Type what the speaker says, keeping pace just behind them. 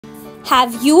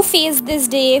Have you faced this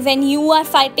day when you are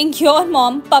fighting your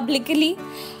mom publicly?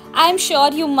 I'm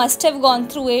sure you must have gone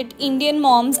through it. Indian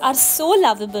moms are so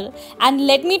lovable, and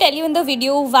let me tell you in the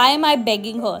video why am I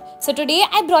begging her. So today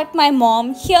I brought my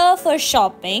mom here for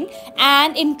shopping,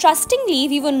 and interestingly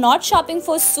we were not shopping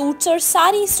for suits or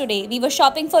saris today. We were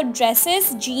shopping for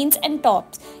dresses, jeans and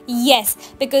tops.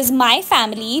 Yes, because my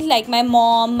family, like my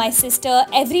mom, my sister,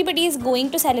 everybody is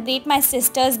going to celebrate my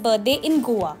sister's birthday in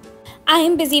Goa. I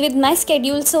am busy with my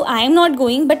schedule, so I am not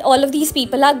going, but all of these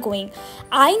people are going.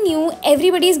 I knew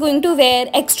everybody is going to wear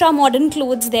extra modern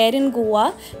clothes there in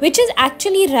Goa, which is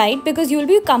actually right because you will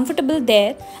be comfortable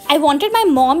there. I wanted my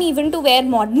mom even to wear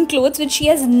modern clothes which she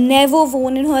has never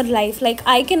worn in her life. Like,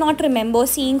 I cannot remember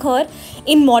seeing her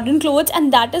in modern clothes,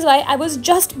 and that is why I was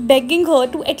just begging her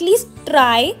to at least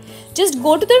try. Just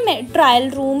go to the trial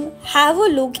room, have a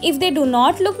look. If they do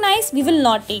not look nice, we will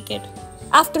not take it.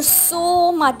 After so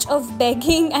much of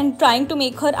begging and trying to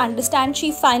make her understand,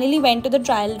 she finally went to the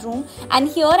trial room, and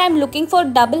here I'm looking for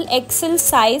double XL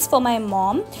size for my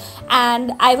mom,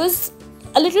 and I was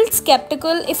a little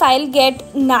skeptical if I'll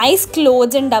get nice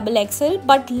clothes in double XL,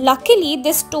 but luckily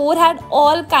this store had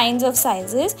all kinds of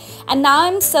sizes, and now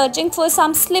I'm searching for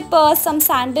some slippers, some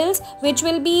sandals which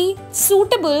will be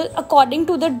suitable according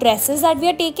to the dresses that we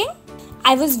are taking.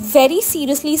 I was very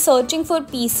seriously searching for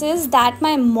pieces that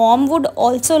my mom would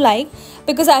also like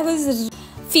because I was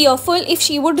fearful if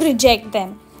she would reject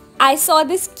them. I saw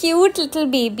this cute little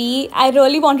baby. I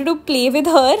really wanted to play with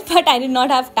her, but I did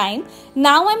not have time.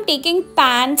 Now I'm taking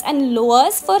pants and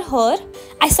lowers for her.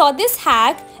 I saw this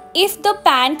hack. If the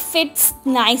pant fits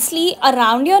nicely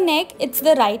around your neck, it's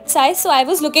the right size. So I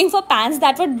was looking for pants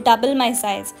that would double my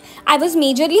size. I was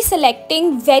majorly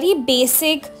selecting very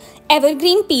basic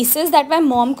evergreen pieces that my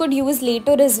mom could use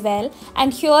later as well,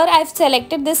 and here I've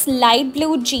selected this light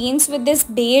blue jeans with this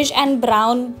beige and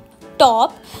brown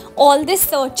top. All this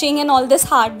searching and all this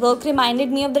hard work reminded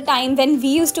me of the time when we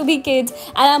used to be kids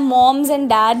and our moms and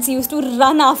dads used to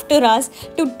run after us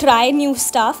to try new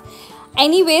stuff.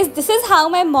 Anyways, this is how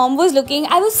my mom was looking.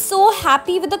 I was so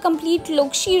happy with the complete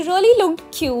look. She really looked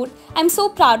cute. I'm so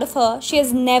proud of her. She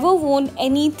has never worn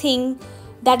anything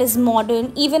that is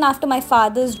modern, even after my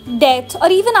father's death or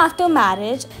even after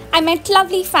marriage. I met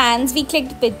lovely fans, we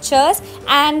clicked pictures,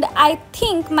 and I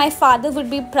think my father would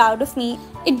be proud of me.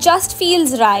 It just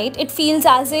feels right. It feels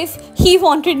as if he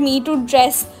wanted me to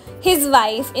dress his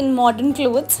wife in modern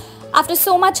clothes. After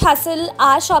so much hustle,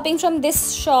 our shopping from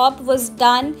this shop was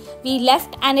done. We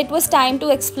left and it was time to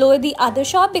explore the other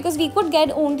shop because we could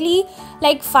get only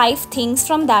like 5 things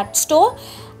from that store.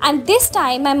 And this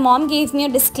time my mom gave me a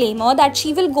disclaimer that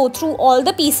she will go through all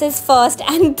the pieces first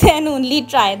and then only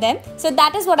try them. So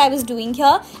that is what I was doing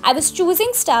here. I was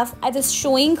choosing stuff. I was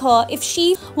showing her. If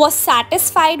she was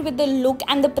satisfied with the look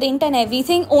and the print and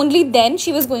everything, only then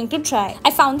she was going to try. I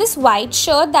found this white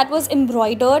shirt that was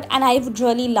embroidered and I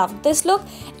really loved this look.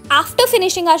 After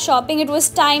finishing our shopping, it was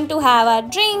time to have our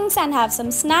drinks and have some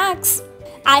snacks.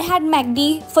 I had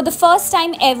McD for the first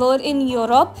time ever in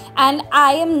Europe, and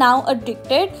I am now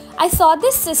addicted. I saw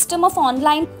this system of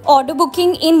online order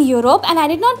booking in Europe and I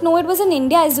did not know it was in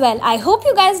India as well. I hope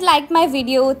you guys liked my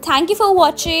video. Thank you for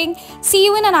watching. See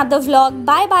you in another vlog.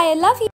 Bye bye. I love you.